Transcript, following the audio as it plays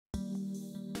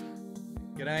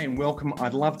G'day and welcome.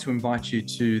 I'd love to invite you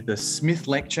to the Smith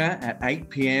Lecture at 8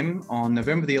 p.m. on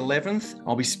November the 11th.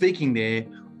 I'll be speaking there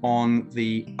on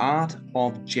the art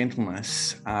of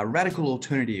gentleness, a radical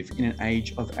alternative in an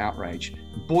age of outrage.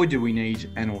 Boy, do we need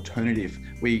an alternative.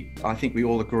 I think we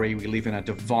all agree we live in a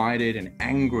divided and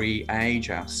angry age.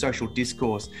 Our social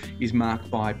discourse is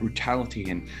marked by brutality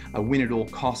and a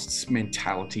win-at-all-costs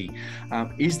mentality.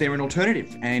 Is there an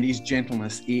alternative, and is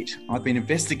gentleness it? I've been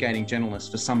investigating gentleness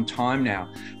for some time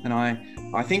now, and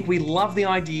I think we love the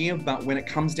idea, but when it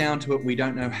comes down to it, we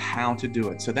don't know how to do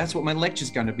it. So that's what my lecture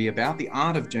is going to be about, the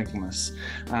art of gentleness,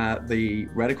 the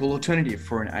radical alternative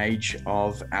for an age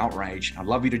of outrage. I'd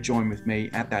love you to join with me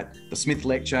at the Smith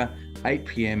Lecture, 8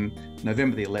 p.m,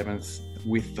 November the 11th,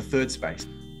 with the third space.